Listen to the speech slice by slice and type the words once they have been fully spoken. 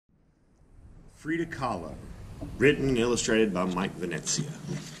Frida Kahlo, written and illustrated by Mike Venezia.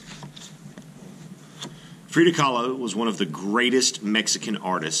 Frida Kahlo was one of the greatest Mexican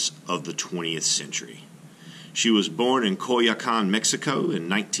artists of the 20th century. She was born in Coyoacan, Mexico in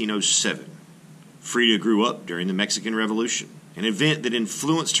 1907. Frida grew up during the Mexican Revolution, an event that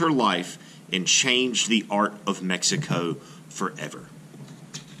influenced her life and changed the art of Mexico forever.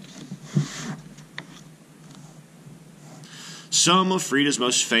 Some of Frida's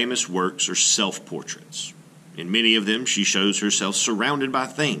most famous works are self-portraits. In many of them, she shows herself surrounded by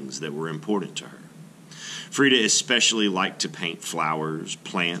things that were important to her. Frida especially liked to paint flowers,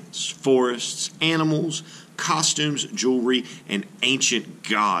 plants, forests, animals, costumes, jewelry, and ancient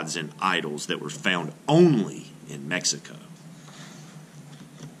gods and idols that were found only in Mexico.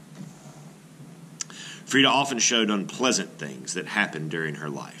 Frida often showed unpleasant things that happened during her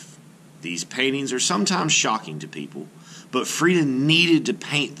life. These paintings are sometimes shocking to people, but Frida needed to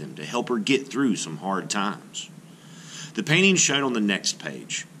paint them to help her get through some hard times. The painting shown on the next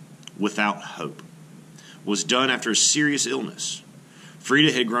page, Without Hope, was done after a serious illness.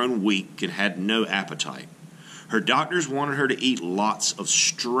 Frida had grown weak and had no appetite. Her doctors wanted her to eat lots of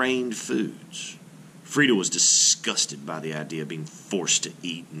strained foods. Frida was disgusted by the idea of being forced to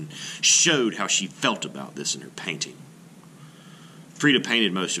eat and showed how she felt about this in her painting. Frida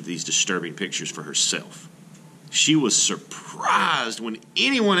painted most of these disturbing pictures for herself. She was surprised when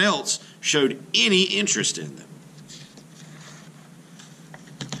anyone else showed any interest in them.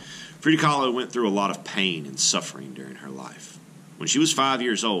 Frida Kahlo went through a lot of pain and suffering during her life. When she was 5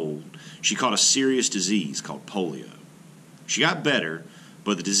 years old, she caught a serious disease called polio. She got better,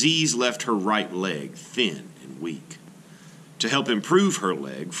 but the disease left her right leg thin and weak. To help improve her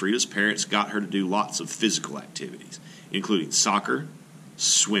leg, Frida's parents got her to do lots of physical activities, including soccer,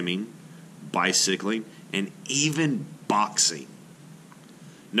 swimming, bicycling, and even boxing.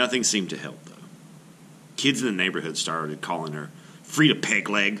 Nothing seemed to help, though. Kids in the neighborhood started calling her Frida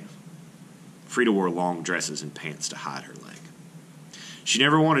Pegleg. Frida wore long dresses and pants to hide her leg. She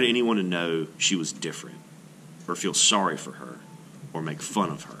never wanted anyone to know she was different, or feel sorry for her, or make fun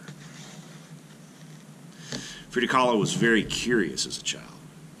of her. Frida Kahlo was very curious as a child.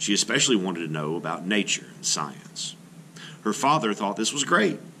 She especially wanted to know about nature and science. Her father thought this was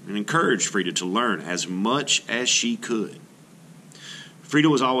great and encouraged Frida to learn as much as she could. Frida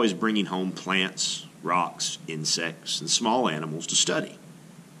was always bringing home plants, rocks, insects, and small animals to study.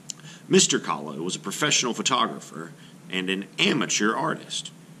 Mr. Kahlo was a professional photographer and an amateur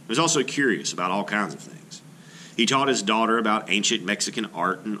artist. He was also curious about all kinds of things. He taught his daughter about ancient Mexican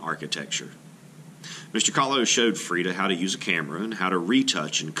art and architecture. Mr. Kahlo showed Frida how to use a camera and how to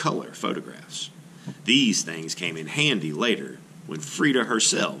retouch and color photographs. These things came in handy later when Frida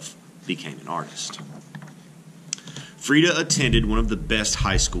herself became an artist. Frida attended one of the best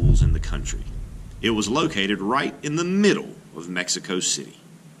high schools in the country. It was located right in the middle of Mexico City.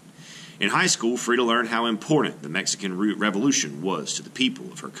 In high school, Frida learned how important the Mexican Revolution was to the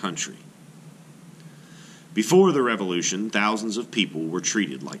people of her country. Before the Revolution, thousands of people were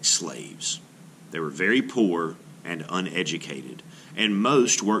treated like slaves. They were very poor and uneducated, and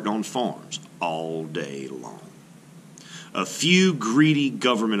most worked on farms all day long. A few greedy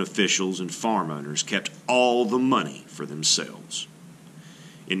government officials and farm owners kept all the money for themselves.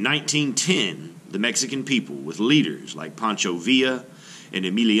 In 1910, the Mexican people, with leaders like Pancho Villa and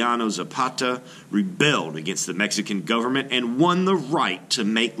Emiliano Zapata, rebelled against the Mexican government and won the right to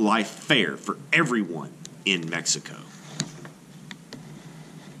make life fair for everyone in Mexico.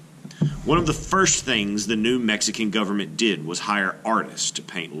 One of the first things the new Mexican government did was hire artists to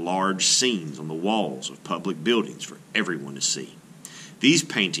paint large scenes on the walls of public buildings for everyone to see. These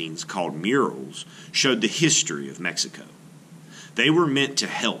paintings, called murals, showed the history of Mexico. They were meant to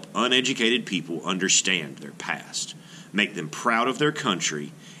help uneducated people understand their past, make them proud of their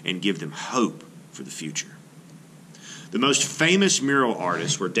country, and give them hope for the future. The most famous mural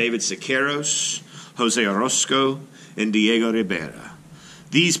artists were David Siqueiros, Jose Orozco, and Diego Rivera.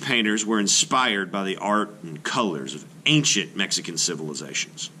 These painters were inspired by the art and colors of ancient Mexican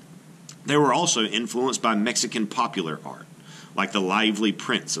civilizations. They were also influenced by Mexican popular art, like the lively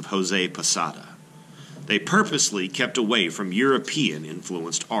prints of Jose Posada. They purposely kept away from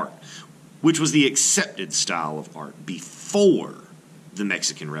European-influenced art, which was the accepted style of art before the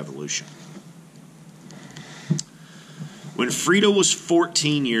Mexican Revolution. When Frida was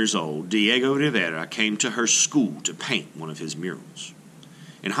 14 years old, Diego Rivera came to her school to paint one of his murals.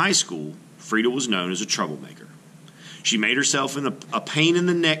 In high school, Frida was known as a troublemaker. She made herself a pain in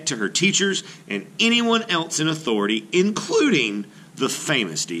the neck to her teachers and anyone else in authority, including the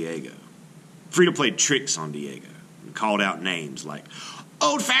famous Diego. Frida played tricks on Diego and called out names like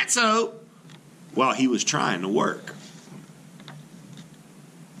Old Fatso while he was trying to work.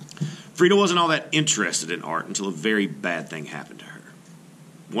 Frida wasn't all that interested in art until a very bad thing happened to her.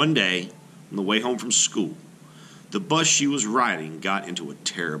 One day, on the way home from school, the bus she was riding got into a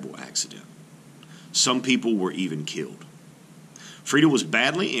terrible accident. Some people were even killed. Frida was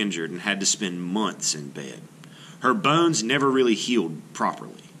badly injured and had to spend months in bed. Her bones never really healed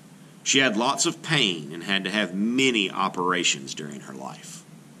properly. She had lots of pain and had to have many operations during her life.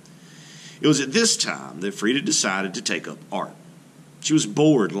 It was at this time that Frida decided to take up art. She was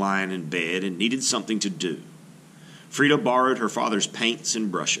bored lying in bed and needed something to do. Frida borrowed her father's paints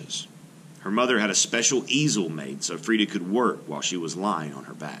and brushes. Her mother had a special easel made so Frida could work while she was lying on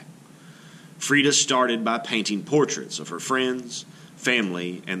her back. Frida started by painting portraits of her friends,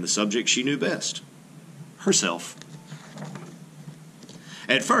 family, and the subject she knew best, herself.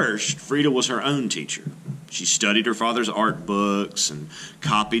 At first, Frida was her own teacher. She studied her father's art books and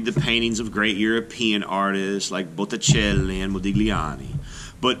copied the paintings of great European artists like Botticelli and Modigliani.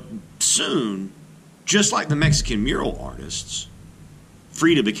 But soon, just like the Mexican mural artists,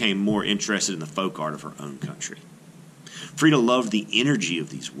 Frida became more interested in the folk art of her own country. Frida loved the energy of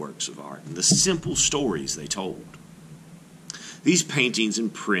these works of art and the simple stories they told. These paintings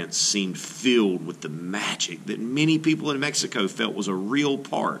and prints seemed filled with the magic that many people in Mexico felt was a real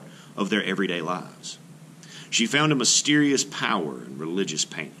part of their everyday lives. She found a mysterious power in religious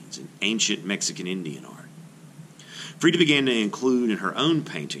paintings and ancient Mexican Indian art. Frida began to include in her own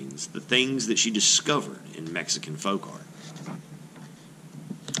paintings the things that she discovered in Mexican folk art.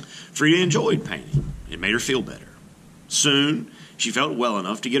 Frida enjoyed painting. It made her feel better. Soon, she felt well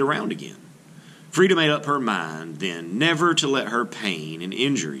enough to get around again. Frida made up her mind then never to let her pain and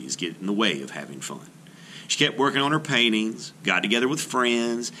injuries get in the way of having fun. She kept working on her paintings, got together with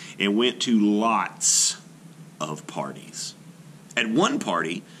friends, and went to lots of parties. At one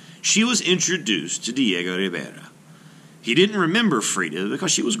party, she was introduced to Diego Rivera. He didn't remember Frida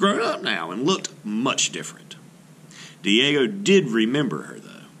because she was grown up now and looked much different. Diego did remember her,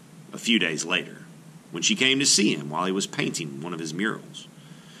 though, a few days later, when she came to see him while he was painting one of his murals.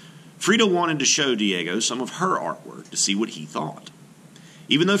 Frida wanted to show Diego some of her artwork to see what he thought.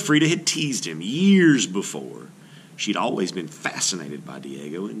 Even though Frida had teased him years before, she'd always been fascinated by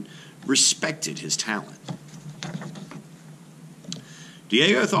Diego and respected his talent.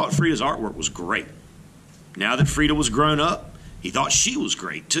 Diego thought Frida's artwork was great. Now that Frida was grown up, he thought she was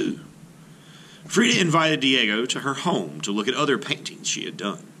great too. Frida invited Diego to her home to look at other paintings she had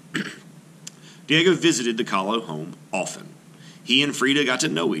done. Diego visited the Kahlo home often. He and Frida got to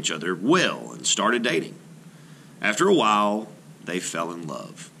know each other well and started dating. After a while, they fell in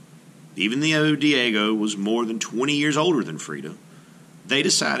love. Even though Diego was more than 20 years older than Frida, they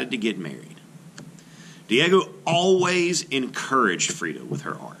decided to get married. Diego always encouraged Frida with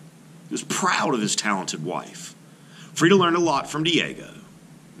her art. He was proud of his talented wife. Frida learned a lot from Diego,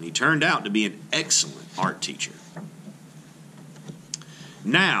 and he turned out to be an excellent art teacher.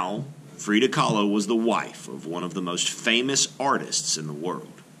 Now, Frida Kahlo was the wife of one of the most famous artists in the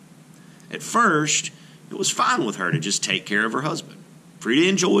world. At first, it was fine with her to just take care of her husband. Frida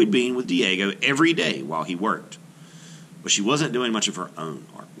enjoyed being with Diego every day while he worked, but she wasn't doing much of her own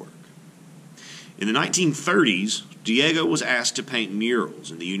artwork. In the 1930s, Diego was asked to paint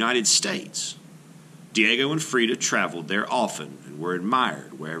murals in the United States. Diego and Frida traveled there often and were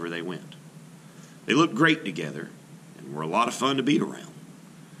admired wherever they went. They looked great together and were a lot of fun to be around.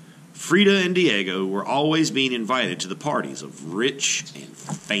 Frida and Diego were always being invited to the parties of rich and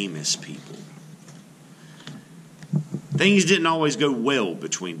famous people. Things didn't always go well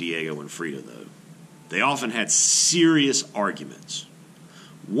between Diego and Frida, though. They often had serious arguments.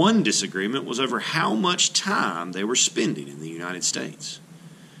 One disagreement was over how much time they were spending in the United States.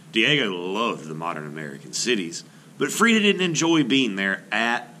 Diego loved the modern American cities, but Frida didn't enjoy being there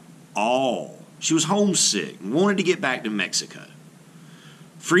at all. She was homesick and wanted to get back to Mexico.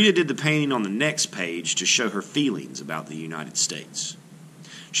 Frida did the painting on the next page to show her feelings about the United States.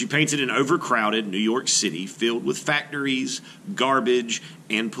 She painted an overcrowded New York City filled with factories, garbage,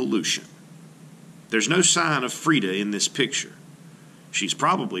 and pollution. There's no sign of Frida in this picture. She's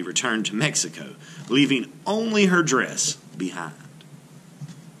probably returned to Mexico, leaving only her dress behind.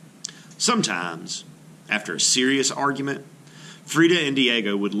 Sometimes, after a serious argument, Frida and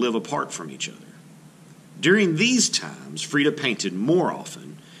Diego would live apart from each other. During these times, Frida painted more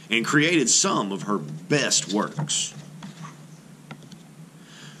often and created some of her best works.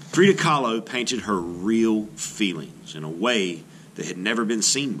 Frida Kahlo painted her real feelings in a way that had never been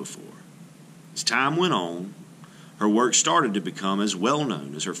seen before. As time went on, her work started to become as well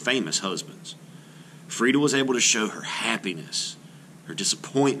known as her famous husband's. Frida was able to show her happiness, her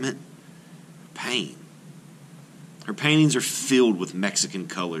disappointment, pain. Her paintings are filled with Mexican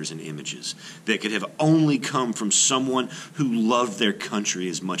colors and images that could have only come from someone who loved their country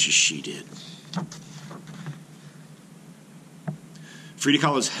as much as she did. Frida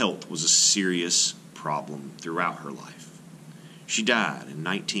Kahlo's health was a serious problem throughout her life. She died in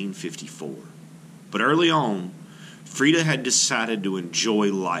 1954. But early on, Frida had decided to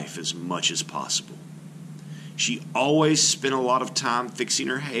enjoy life as much as possible. She always spent a lot of time fixing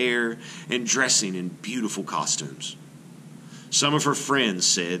her hair and dressing in beautiful costumes. Some of her friends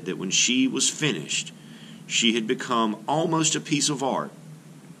said that when she was finished, she had become almost a piece of art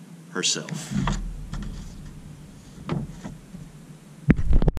herself.